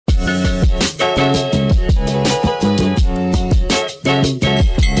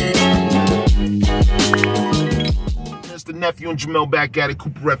nephew and Jamel back at it.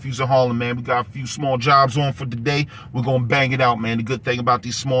 Cooper Refuse in Harlem, man. We got a few small jobs on for today. We're gonna bang it out, man. The good thing about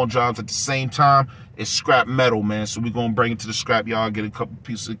these small jobs at the same time is scrap metal, man. So we're gonna bring it to the scrap yard, get a couple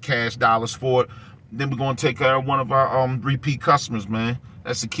pieces of cash dollars for it. Then we're gonna take care of one of our repeat customers, man.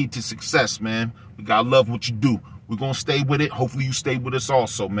 That's the key to success, man. We gotta love what you do. We're gonna stay with it. Hopefully you stay with us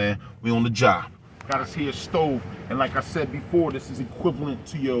also, man. We on the job. Got us here a stove, and like I said before, this is equivalent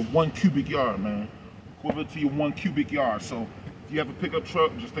to your 1 cubic yard, man. Equivalent to your 1 cubic yard. So if you have a pickup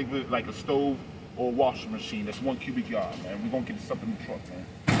truck, just think of it like a stove or a washing machine. That's 1 cubic yard, man. We're gonna get this up in the truck, man.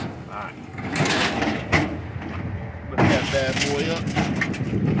 All right. Put that bad boy up.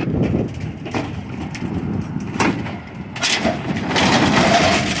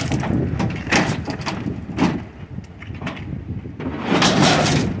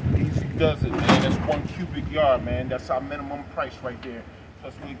 Easy does it, man. That's 1 cubic yard, man. That's our minimum price right there.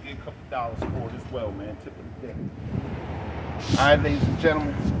 Plus we get a couple dollars for it as well, man. Tip of the day. All right, ladies and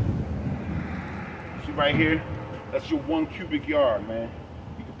gentlemen. See right here? That's your 1 cubic yard, man.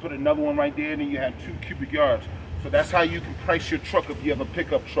 You can put another one right there, and then you have 2 cubic yards. So that's how you can price your truck if you have a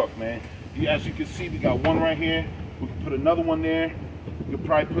pickup truck, man. As you can see, we got one right here. We can put another one there. You can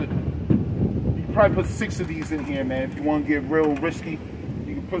probably put 6 of these in here, man. If you want to get real risky,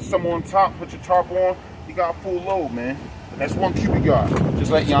 you can put some on top, put your tarp on. You got a full load, man. That's 1 cubic yard.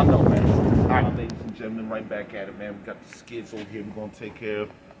 Just letting y'all know, man. All right, ladies and gentlemen, right back at it, man. We got the skids over here we're going to take care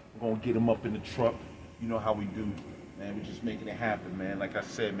of. We're going to get them up in the truck. You know how we do, man. We're just making it happen, man. Like I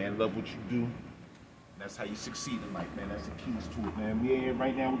said, man, love what you do. That's how you succeed in life, man. That's the keys to it, man. We here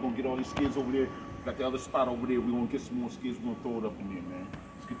right now. We're going to get all these skids over there. We got the other spot over there. We're going to get some more skids. We're going to throw it up in there, man.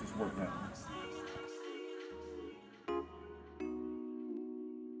 Let's get this work now.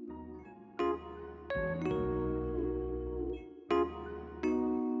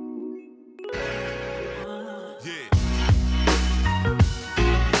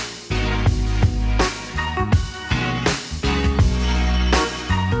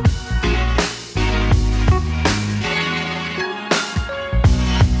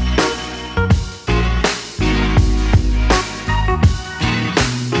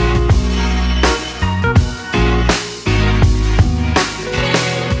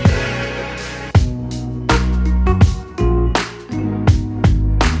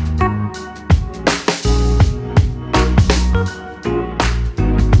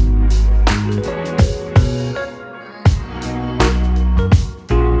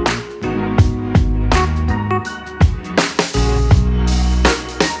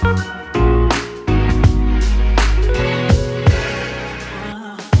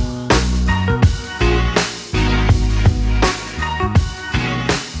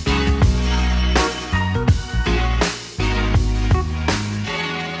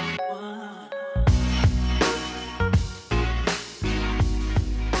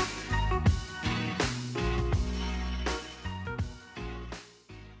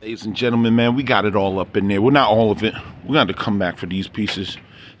 Ladies and gentlemen, man, we got it all up in there. Well, not all of it. We're going to come back for these pieces.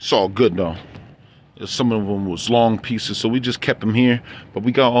 It's all good, though. Some of them was long pieces, so we just kept them here. But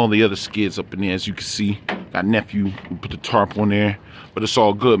we got all the other skids up in there, as you can see. Got nephew, we put the tarp on there. But it's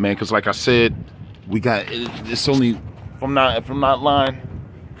all good, man, because like I said, we got, it's only, if I'm not lying,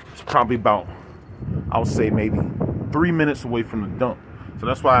 it's probably about, I would say maybe 3 minutes away from the dump. So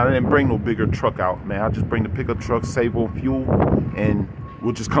that's why I didn't bring no bigger truck out, man. I just bring the pickup truck, save on fuel, and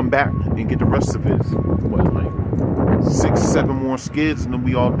we'll just come back and get the rest of it. What, like 6, 7 more skids, and then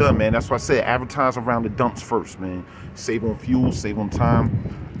we all done, man. That's why I said advertise around the dumps first, man. Save on fuel, save on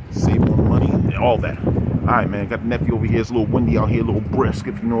time, save on money, all that. All right, man. Got the nephew over here. It's a little windy out here, a little brisk,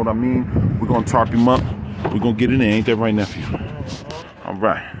 if you know what I mean. We're gonna tarp him up. We're gonna get in there. Ain't that right, nephew? All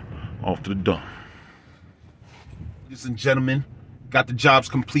right, off to the dump. Ladies and gentlemen, got the jobs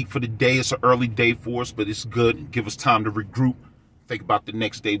complete for the day. It's an early day for us, but it's good. Give us time to regroup. Think about the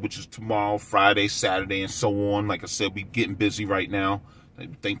next day, which is tomorrow, Friday, Saturday, and so on. Like I said, we're getting busy right now.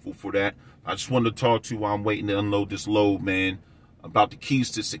 I'm thankful for that. I just wanted to talk to you while I'm waiting to unload this load, man, about the keys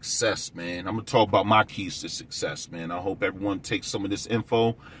to success, man. I'm going to talk about my keys to success, man. I hope everyone takes some of this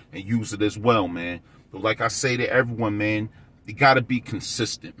info and use it as well, man. But like I say to everyone, man, you got to be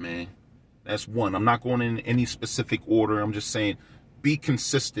consistent, man. That's one. I'm not going in any specific order. I'm just saying, be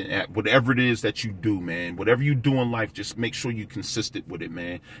consistent at whatever it is that you do, man. Whatever you do in life, just make sure you're consistent with it,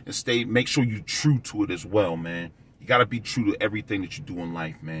 man. And make sure you're true to it as well, man. You got to be true to everything that you do in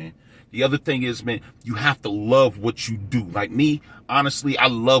life, man. The other thing is, man, you have to love what you do. Like me, honestly, I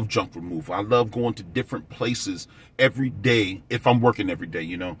love junk removal. I love going to different places every day if I'm working every day,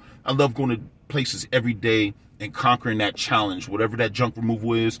 you know. I love going to places every day and conquering that challenge, whatever that junk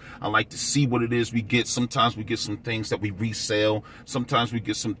removal is. I like to see what it is we get. Sometimes we get some things that we resell. Sometimes we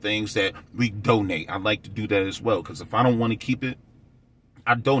get some things that we donate. I like to do that as well, because if I don't want to keep it,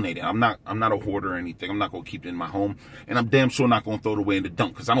 I donate it. I'm not a hoarder or anything. I'm not going to keep it in my home. And I'm damn sure not going to throw it away in the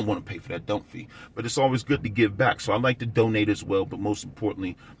dump, because I don't want to pay for that dump fee. But it's always good to give back. So I like to donate as well. But most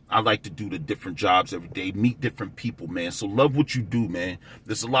importantly, I like to do the different jobs every day, meet different people, man. So love what you do, man.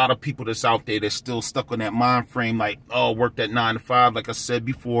 There's a lot of people that's out there that's still stuck on that mind frame, like, oh, work that 9 to 5. Like I said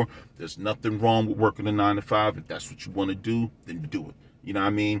before, there's nothing wrong with working a 9 to 5. If that's what you want to do, then do it. You know what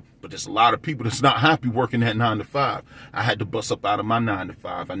I mean? But there's a lot of people that's not happy working that 9 to 5. I had to bust up out of my 9 to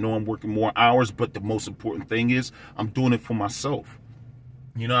 5. I know I'm working more hours, but the most important thing is I'm doing it for myself.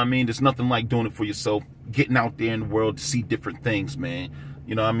 You know what I mean? There's nothing like doing it for yourself, getting out there in the world to see different things, man.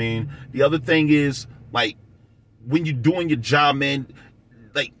 You know what I mean? The other thing is, like, when you're doing your job, man,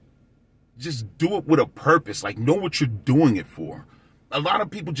 like, just do it with a purpose. Like, know what you're doing it for. A lot of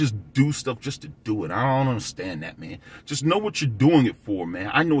people just do stuff just to do it. I don't understand that, man. Just know what you're doing it for, man.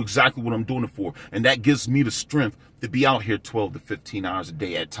 I know exactly what I'm doing it for. And that gives me the strength to be out here 12 to 15 hours a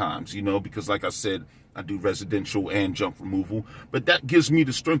day at times, you know, because like I said, I do residential and junk removal. But that gives me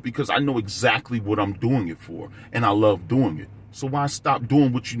the strength because I know exactly what I'm doing it for. And I love doing it. So why stop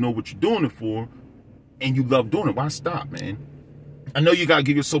doing what you know what you're doing it for and you love doing it? Why stop, man? I know you got to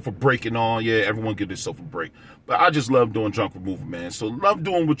give yourself a break and all. Yeah, everyone give themselves a break. But I just love doing junk removal, man. So love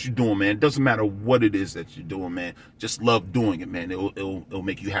doing what you're doing, man. It doesn't matter what it is that you're doing, man. Just love doing it, man. It'll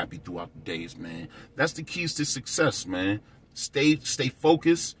make you happy throughout the days, man. That's the keys to success, man. Stay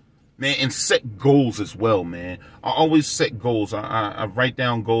focused, man, and set goals as well, man. I always set goals. I write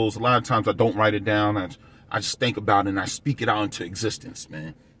down goals. A lot of times I don't write it down. I just think about it and I speak it out into existence,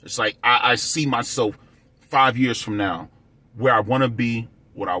 man. It's like I see myself 5 years from now, where I want to be,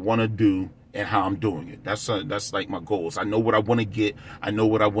 what I want to do, and how I'm doing it. That's like my goals. I know what I want to get. I know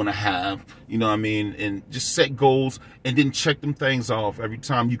what I want to have. You know what I mean? And just set goals and then check them things off every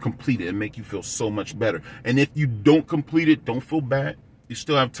time you complete it and make you feel so much better. And if you don't complete it, don't feel bad. You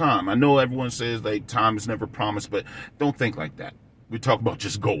still have time. I know everyone says like time is never promised, but don't think like that. We talk about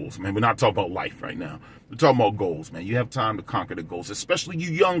just goals, man. We're not talking about life right now. We're talking about goals, man. You have time to conquer the goals, especially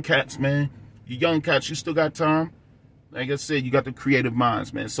you young cats, man. You young cats, you still got time. Like I said, you got the creative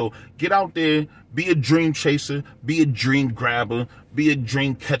minds, man. So get out there, be a dream chaser, be a dream grabber, be a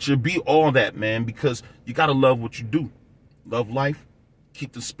dream catcher, be all that, man, because you got to love what you do. Love life,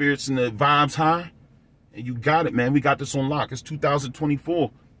 keep the spirits and the vibes high, and you got it, man. We got this on lock. It's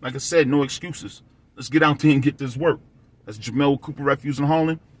 2024. Like I said, no excuses. Let's get out there and get this work. That's Jamel Cooper Refuse in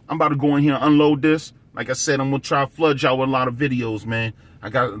Harlan. I'm about to go in here and unload this. Like I said, I'm going to try to flood y'all with a lot of videos, man. I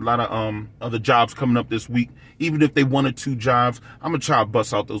got a lot of other jobs coming up this week. Even if they 1 or 2 jobs, I'm going to try to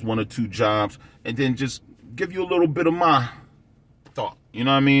bust out those 1 or 2 jobs and then just give you a little bit of my thought. You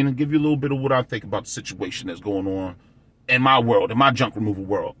know what I mean? Give you a little bit of what I think about the situation that's going on in my world, in my junk removal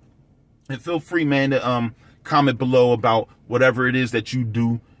world. And feel free, man, to comment below about whatever it is that you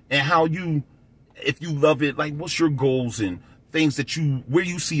do and how you, if you love it, like what's your goals and things that where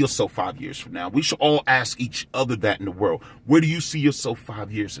you see yourself 5 years from now. We should all ask each other that in the world. Where do you see yourself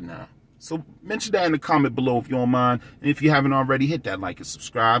 5 years from now? So mention that in the comment below if you don't mind. And if you haven't already, hit that like and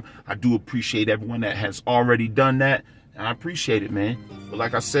subscribe. I do appreciate everyone that has already done that. And I appreciate it, man. But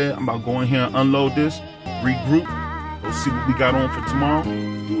like I said, I'm about to go in here and unload this, regroup, go see what we got on for tomorrow,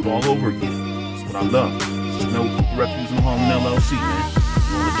 do it all over again. That's what I love. Just know Refuse in Harlan LLC, man.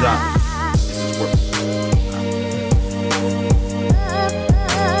 Doing the job. This is work.